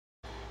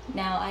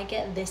Now, I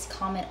get this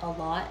comment a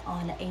lot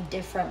on a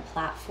different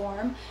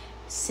platform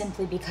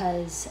simply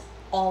because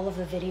all of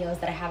the videos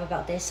that I have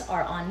about this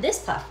are on this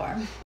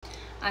platform.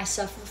 I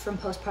suffer from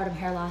postpartum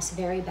hair loss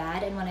very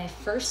bad, and when I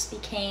first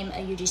became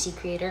a UGC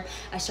creator,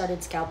 I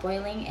started scalp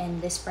oiling,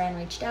 and this brand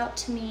reached out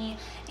to me,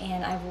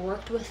 and I've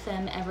worked with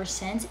them ever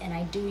since, and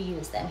I do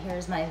use them.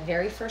 Here's my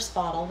very first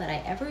bottle that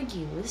I ever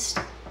used.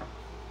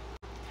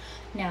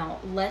 Now,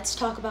 let's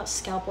talk about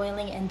scalp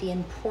oiling and the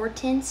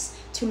importance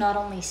to not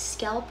only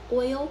scalp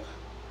oil,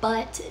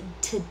 but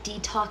to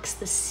detox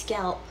the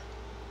scalp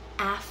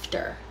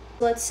after.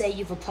 Let's say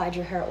you've applied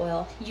your hair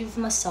oil, you've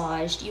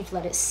massaged, you've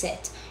let it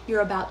sit,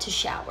 you're about to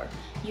shower.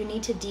 You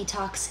need to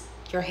detox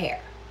your hair.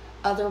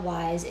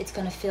 Otherwise, it's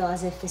gonna feel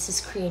as if this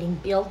is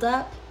creating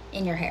buildup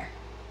in your hair.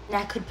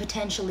 That could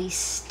potentially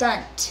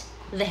stunt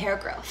the hair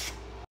growth.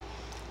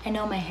 I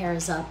know my hair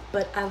is up,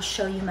 but I'll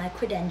show you my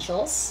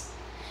credentials.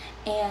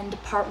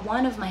 And part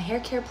 1 of my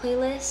hair care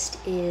playlist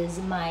is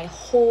my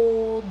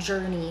whole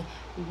journey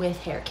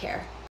with hair care.